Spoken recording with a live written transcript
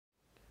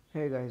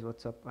Hey guys,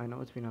 what's up? I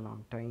know it's been a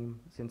long time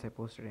since I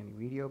posted any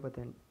video, but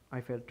then I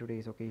felt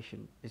today's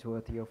occasion is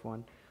worthy of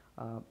one.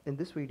 In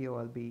this video,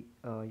 I'll be,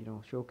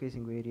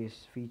 showcasing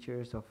various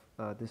features of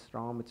this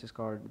ROM, which is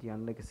called the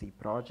Unlegacy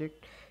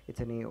project. It's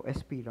an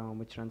AOSP ROM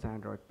which runs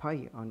Android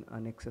Pie on a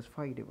Nexus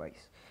 5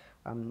 device.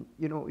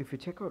 If you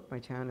check out my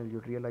channel,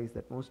 you'll realize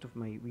that most of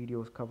my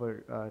videos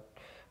cover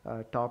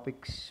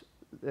topics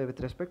with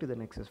respect to the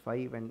Nexus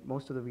 5, and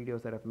most of the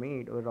videos that I've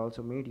made were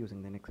also made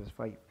using the Nexus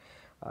 5.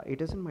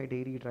 It isn't my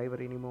daily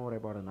driver anymore. I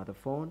bought another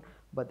phone,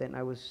 but then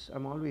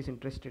I'm always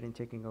interested in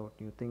checking out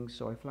new things.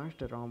 So I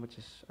flashed a ROM, which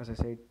is, as I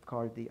said,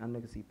 called the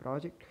Unlegacy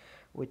project,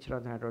 which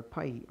runs Android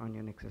Pie on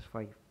your Nexus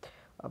 5.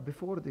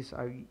 Before this,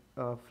 I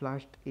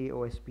flashed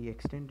AOSP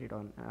extended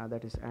on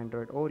that is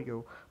Android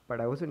Oreo, but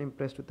I wasn't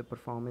impressed with the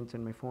performance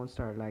and my phone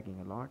started lagging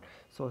a lot.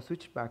 So I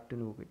switched back to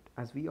Nougat.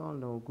 As we all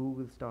know,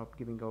 Google stopped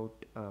giving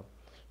out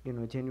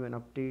genuine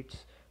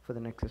updates for the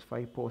Nexus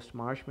 5 post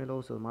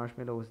Marshmallow. So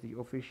Marshmallow was the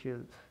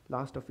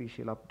last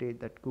official update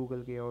that Google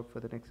gave out for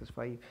the Nexus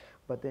 5.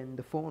 But then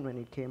the phone, when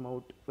it came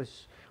out,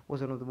 was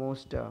one of the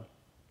most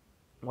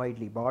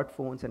widely bought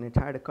phones, and it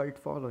had a cult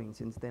following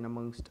since then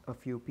amongst a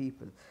few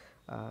people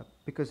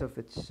because of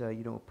its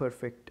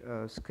perfect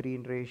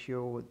screen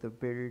ratio with the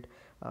build.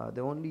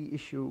 The only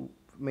issue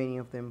many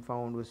of them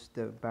found was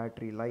the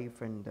battery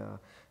life and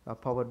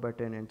power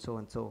button and so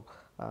and so.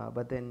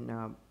 But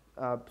then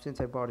since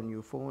I bought a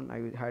new phone,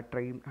 I had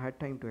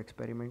time to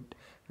experiment,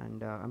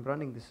 and I'm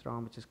running this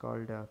ROM, which is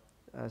called,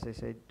 as I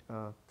said,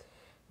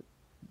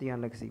 the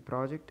Unlegacy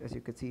project. As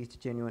you can see, it's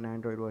genuine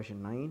Android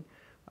version 9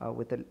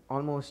 with an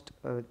almost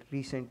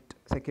recent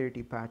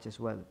security patch as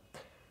well.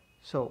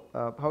 So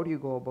how do you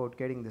go about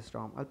getting this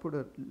ROM? I'll put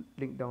a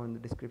link down in the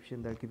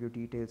description that'll give you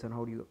details on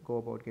how do you go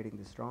about getting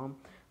this ROM.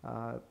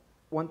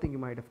 One thing you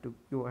might have to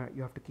you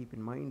have to keep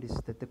in mind is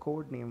that the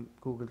code name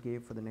Google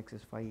gave for the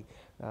Nexus 5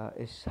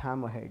 is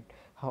Hammerhead.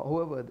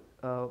 However,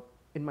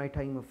 in my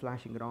time of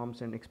flashing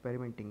ROMs and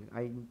experimenting,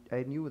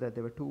 I knew that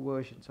there were two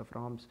versions of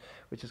ROMs,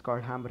 which is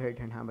called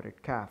Hammerhead and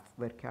Hammerhead CAF,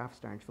 where CAF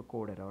stands for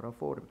Code Error or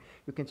Forum.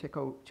 You can check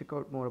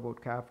out more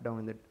about CAF down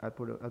in the I'll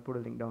put a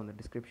link down in the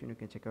description. You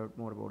can check out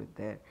more about it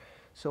there.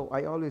 So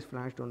I always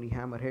flashed only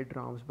Hammerhead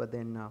ROMs, but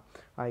then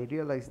I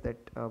realized that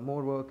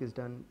more work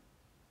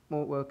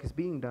is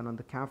being done on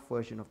the CAF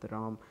version of the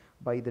ROM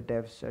by the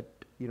devs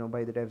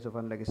by the devs of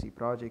Unlegacy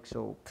project.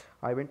 So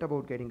I went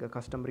about getting a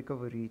custom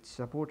recovery which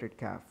supported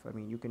CAF. I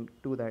mean, you can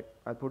do that.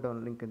 I'll put down a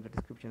link in the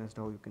description as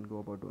to how you can go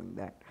about doing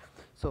that.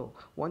 So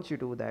once you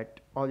do that,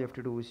 all you have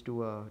to do is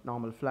do a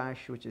normal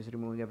flash, which is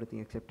removing everything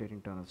except your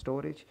internal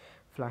storage.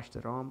 Flash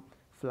the ROM,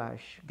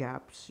 flash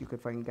gaps. You can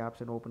find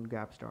gaps in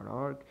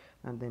opengaps.org,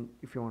 and then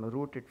if you want to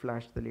root it,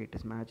 flash the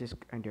latest magisk,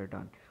 and you're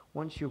done.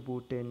 Once you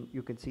boot in,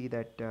 you can see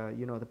that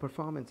the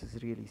performance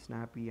is really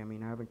snappy. I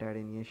mean, I haven't had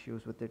any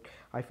issues with it.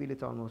 I feel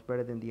it's almost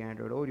better than the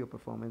Android Oreo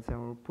performance, and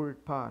will put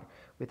it par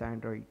with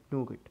Android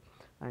Nougat.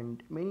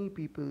 And many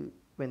people,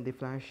 when they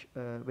flash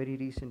a very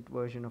recent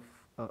version of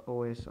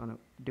OS on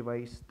a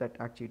device that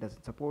actually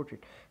doesn't support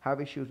it, have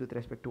issues with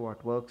respect to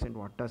what works and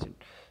what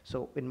doesn't.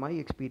 So in my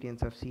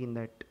experience, I've seen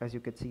that, as you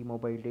can see,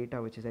 mobile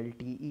data, which is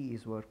LTE,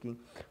 is working.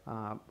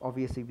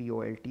 Obviously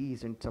VoLTE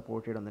isn't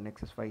supported on the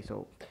Nexus 5,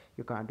 so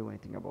you can't do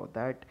anything about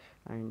that.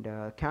 And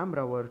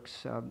camera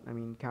works.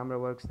 Camera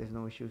works. There's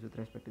no issues with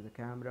respect to the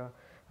camera.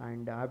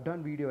 And I've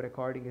done video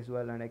recording as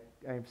well, and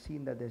I've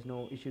seen that there's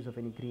no issues of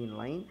any green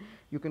line.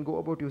 You can go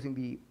about using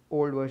the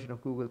old version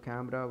of Google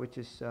Camera, which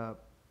is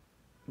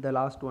the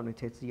last one, which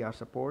HDR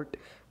support.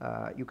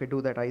 You can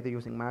do that either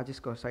using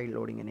Magisk or side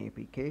loading an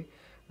APK.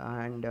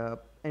 And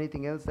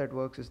anything else that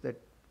works is that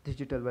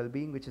digital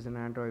well-being, which is an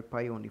Android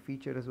Pie only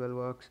feature, as well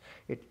works.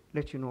 It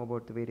lets you know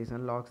about the various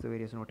unlocks, the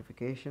various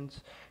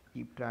notifications,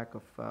 keep track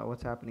of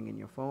what's happening in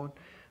your phone.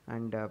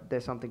 And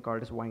there's something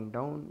called as wind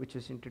down, which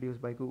is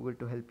introduced by Google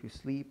to help you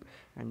sleep,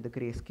 and the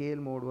grayscale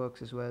mode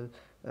works as well.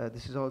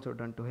 This is also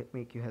done to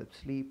make you help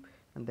sleep.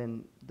 And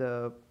then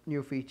the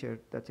new feature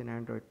that's in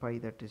Android Pie,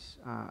 that is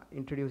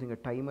introducing a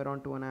timer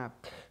onto an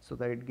app, so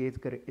that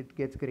it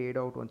gets grayed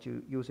out once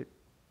you use it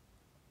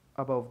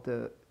above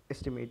the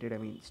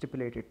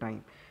stipulated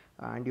time,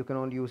 and you can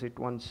only use it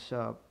once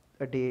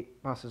a day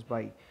passes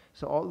by.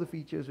 So all the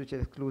features which are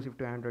exclusive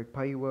to Android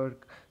Pie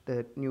work.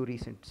 The new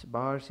recent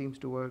bar seems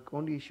to work.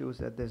 Only issues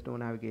that there's no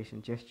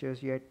navigation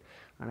gestures yet,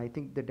 and I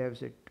think the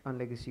devs at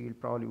Unlegacy will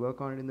probably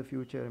work on it in the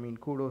future. I mean,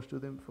 kudos to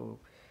them for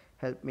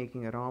help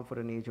making a ROM for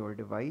an age-old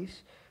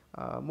device.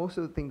 Most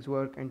of the things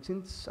work, and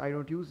since I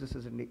don't use this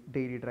as a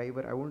daily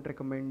driver, I won't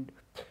recommend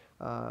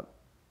uh,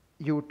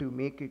 you to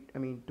make it.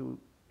 To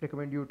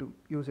recommend you to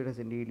use it as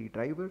a daily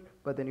driver.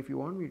 But then, if you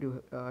want me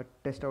to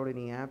test out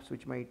any apps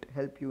which might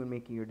help you in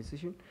making your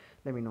decision,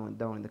 let me know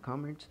down in the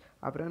comments.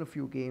 I've run a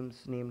few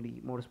games,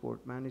 namely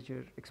Motorsport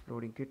Manager,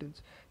 Exploding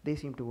Kittens. They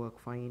seem to work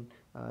fine.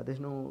 There's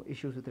no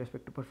issues with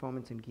respect to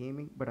performance in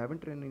gaming, but I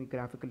haven't run any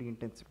graphically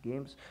intensive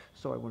games,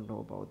 so I won't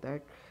know about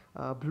that.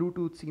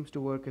 Bluetooth seems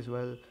to work as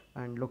well,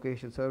 and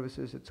location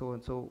services and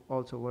so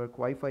also work.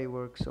 Wi-Fi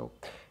works. So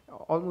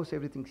almost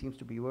everything seems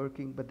to be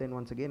working. But then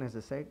once again, as I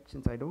said,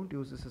 since I don't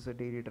use this as a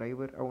daily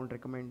driver, I won't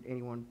recommend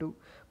anyone to.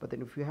 But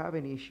then if you have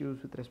any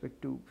issues with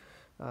respect to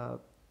uh,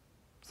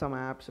 some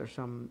apps or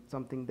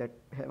something that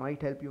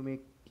might help you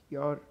make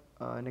your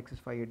Nexus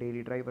 5 a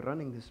daily driver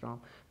running this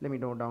ROM, let me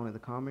know down in the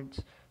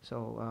comments.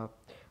 So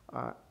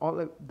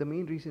the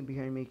main reason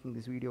behind making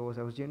this video was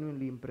I was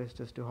genuinely impressed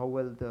as to how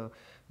well the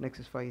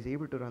Nexus 5 is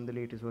able to run the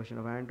latest version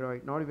of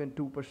Android. Not even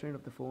 2%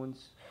 of the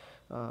phones,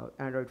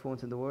 Android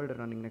phones in the world are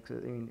running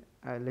Nexus. I mean,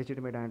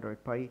 legitimate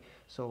Android Pie.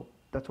 So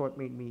that's what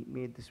made me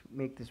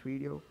make this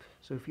video.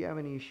 So if you have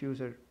any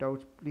issues or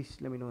doubts, please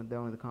let me know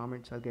down in the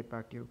comments. I'll get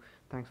back to you.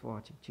 Thanks for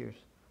watching.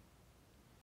 Cheers.